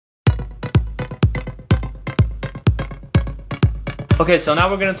Okay, so now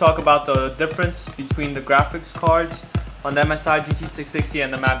we're going to talk about the difference between the graphics cards on the MSI GT 660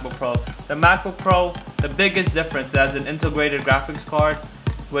 and the MacBook Pro. The MacBook Pro, the biggest difference, it has an integrated graphics card,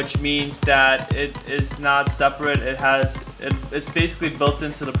 which means that it is not separate. It's basically built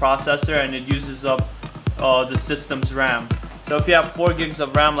into the processor, and it uses up the system's RAM. So if you have 4 gigs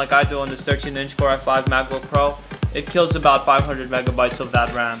of RAM like I do on this 13-inch Core i5 MacBook Pro, it kills about 500 megabytes of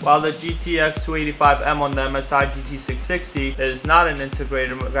that RAM. While the GTX 285M on the MSI GT 660 is not an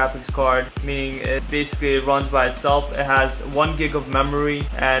integrated graphics card, meaning it basically runs by itself. It has 1 gig of memory,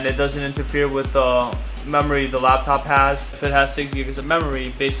 and it doesn't interfere with the memory the laptop has. If it has 6 gigs of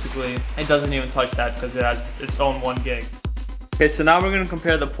memory, basically it doesn't even touch that because it has its own 1 gig. Okay, so now we're going to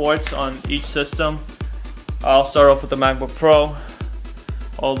compare the ports on each system. I'll start off with the MacBook Pro.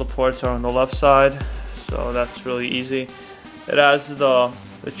 All the ports are on the left side, so that's really easy. It has the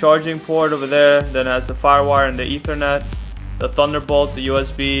charging port over there, then it has the FireWire and the Ethernet, the Thunderbolt, the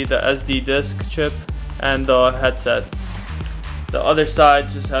USB, the SD disk chip, and the headset. The other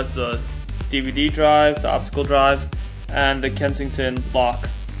side just has the DVD drive, the optical drive, and the Kensington lock.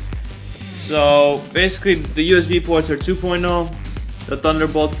 So basically the USB ports are 2.0. The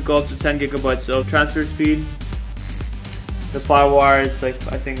Thunderbolt can go up to 10 gigabytes of transfer speed. The FireWire is like,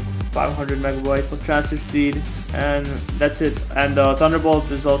 I think, 500 megabytes of transfer speed, and that's it. And the Thunderbolt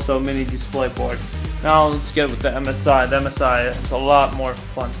is also a mini display port. Now let's get with the MSI. The MSI has a lot more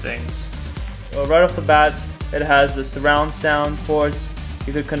fun things. Well, right off the bat, it has the surround sound ports.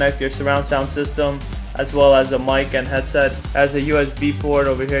 You could connect your surround sound system as well as a mic and headset. It has a USB port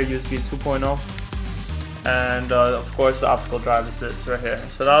over here, USB 2.0. And of course the optical drive is this right here.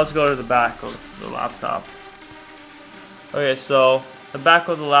 So now let's go to the back of the laptop. Okay, so the back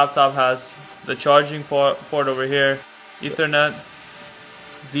of the laptop has the charging port over here, Ethernet,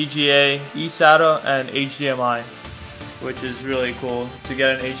 VGA, eSATA, and HDMI, which is really cool. To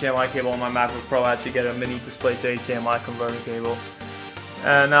get an HDMI cable on my MacBook Pro, I had to get a mini display to HDMI converter cable.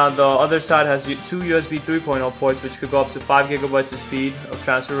 And now the other side has 2 USB 3.0 ports, which could go up to 5 gigabytes of speed of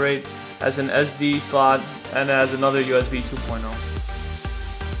transfer rate, has an SD slot, and it has another USB 2.0.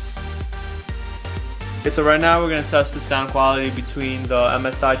 Okay, so right now we're going to test the sound quality between the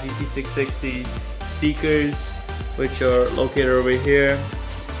MSI GT 660 speakers, which are located over here,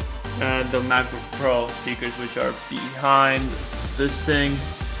 and the MacBook Pro speakers, which are behind this thing.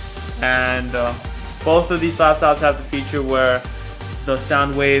 And both of these laptops have the feature where the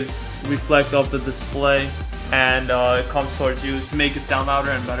sound waves reflect off the display, and it comes towards you to make it sound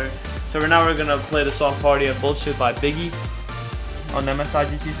louder and better. So right now we're going to play the song Party and Bullshit by Biggie on the MSI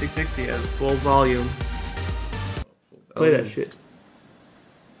GT 660 at full volume. Play that shit.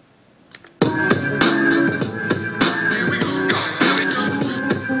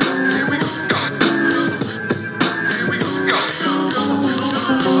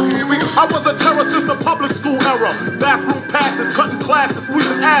 I was a terror since the public school era. Bathroom passes, cutting classes,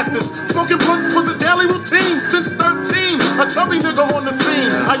 squeezing asses. Smoking blunts was a daily routine since 13. A chubby nigga on the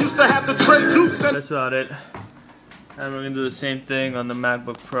scene. I used to have to trade dukes and... That's about it. And we're going to do the same thing on the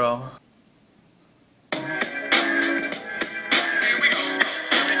MacBook Pro.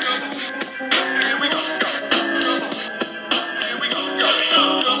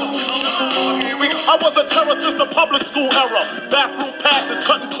 I was a terror since the public school era. Bathroom passes,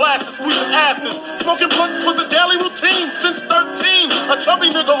 cutting classes, squeezing asses. Smoking blunts was a daily routine since 13. A chubby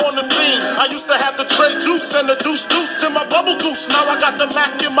nigga on the scene. I used to have the trade deuce and the deuce in my bubble goose. Now I got the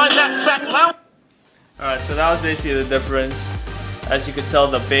Mac in my knapsack lounge. Alright, so that was basically the difference. As you could tell,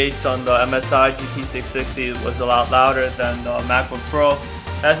 the bass on the MSI GT 660 was a lot louder than the MacBook Pro.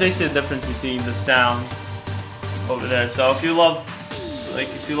 That's basically the difference between the sound over there. So if you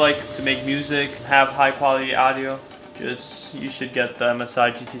like to make music, have high quality audio, you should get the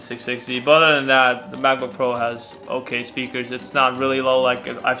MSI GT 660. But other than that, the MacBook Pro has okay speakers. It's not really low like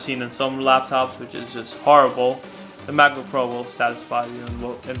I've seen in some laptops, which is just horrible. The MacBook Pro will satisfy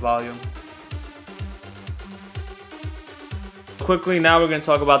you in volume. Quickly, now we're going to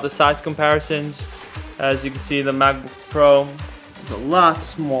talk about the size comparisons. As you can see, the MacBook Pro is a lot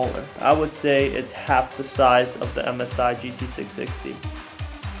smaller. I would say it's half the size of the MSI GT 660.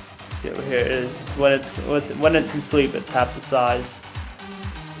 See over here is when it's in sleep, it's half the size.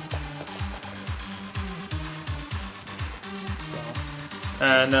 So,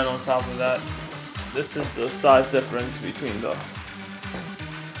 and then on top of that, this is the size difference between the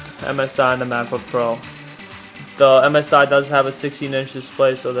MSI and the MacBook Pro. The MSI does have a 16-inch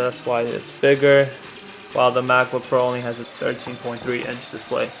display, so that's why it's bigger, while the MacBook Pro only has a 13.3-inch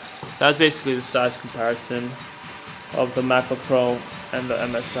display. That's basically the size comparison of the MacBook Pro and the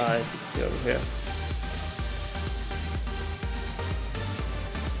MSI. You can see over here.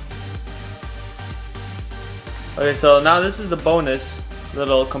 Okay, so now this is the bonus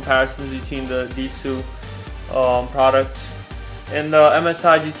little comparison between these two products. In the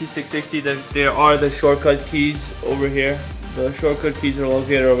MSI GT660, there are the shortcut keys over here. The shortcut keys are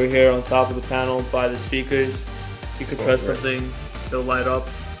located over here on top of the panel by the speakers. You can press something, they'll light up.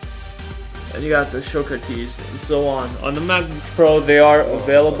 And you got the shortcut keys and so on. On the MacBook Pro, they are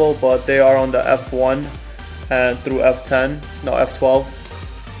available, but they are on the F1 and through F10, no F12.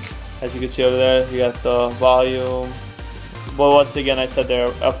 As you can see over there, you got the volume. But once again, I said they're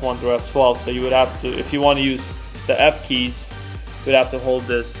F1 through F12, so you would have to, if you want to use the F keys, you would have to hold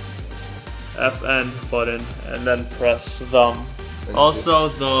this FN button and then press them. Also,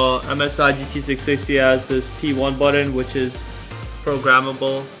 the MSI GT660 has this P1 button, which is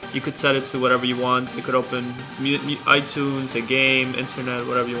programmable. You could set it to whatever you want. You could open iTunes, a game, internet,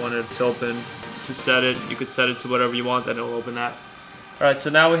 whatever you wanted it to open. To set it, you could set it to whatever you want and it'll open that. Alright,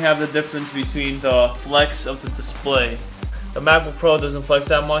 so now we have the difference between the flex of the display. The MacBook Pro doesn't flex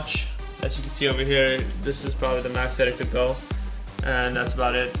that much. As you can see over here, this is probably the max that it could go. And that's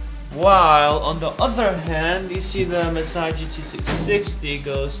about it. While on the other hand, you see the MSI GT660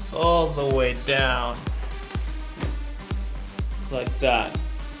 goes all the way down. Like that.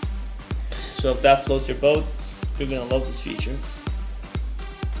 So if that floats your boat, you're gonna love this feature.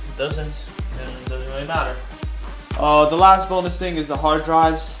 If it doesn't, then it doesn't really matter. The last bonus thing is the hard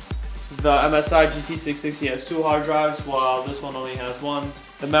drives. The MSI GT660 has 2 hard drives, while this one only has 1.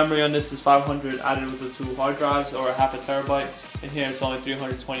 The memory on this is 500 added with the 2 hard drives, or half a terabyte. In here it's only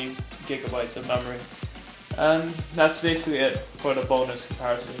 320 gigabytes of memory. And that's basically it for the bonus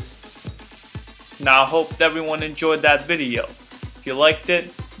comparisons. Now I hope everyone enjoyed that video. If you liked it,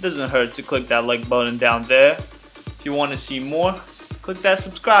 it doesn't hurt to click that like button down there. If you want to see more, click that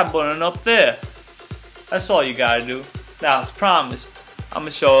subscribe button up there. That's all you gotta do. Now as promised, I'm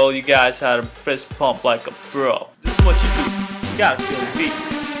gonna show all you guys how to fist pump like a pro. This is what you do. You gotta feel the beat.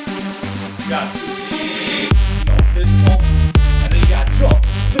 You gotta fist pump, and then you gotta drop.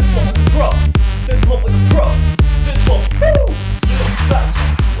 Fist pump like a pro. Fist pump like a pro. Fist pump. Woo! You're the best.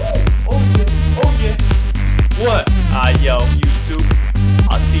 Oh yeah. Oh yeah. What? Yo, YouTube.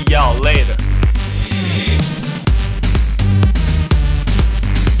 I'll see y'all later.